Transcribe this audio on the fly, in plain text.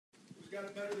got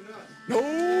it better than us?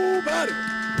 Nobody.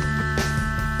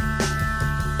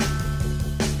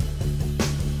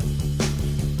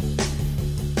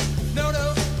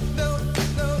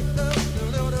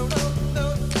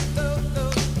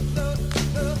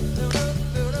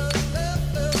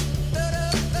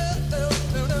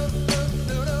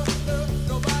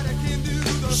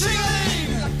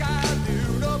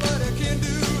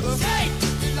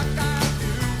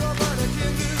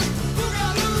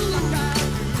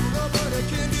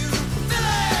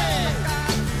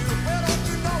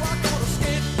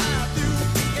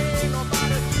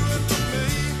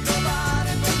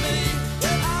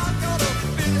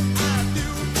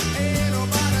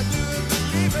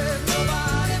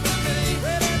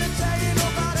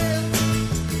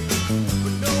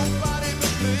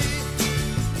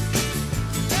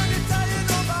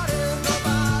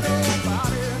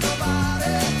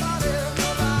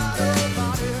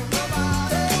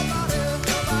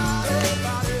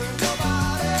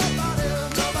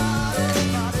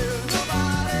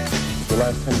 The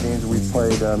last 10 games we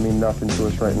played mean nothing to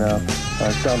us right now.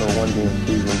 It's down to a one-game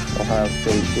season. Ohio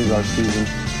State is our season.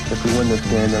 If we win this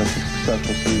game, then it's a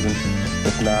successful season.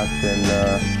 If not, then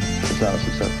it's not a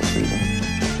successful season.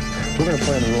 We're going to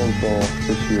play in the Rose Bowl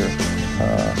this year.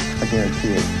 I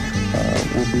guarantee it.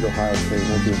 We'll beat Ohio State.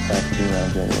 We'll beat Pasadena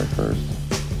on January 1st.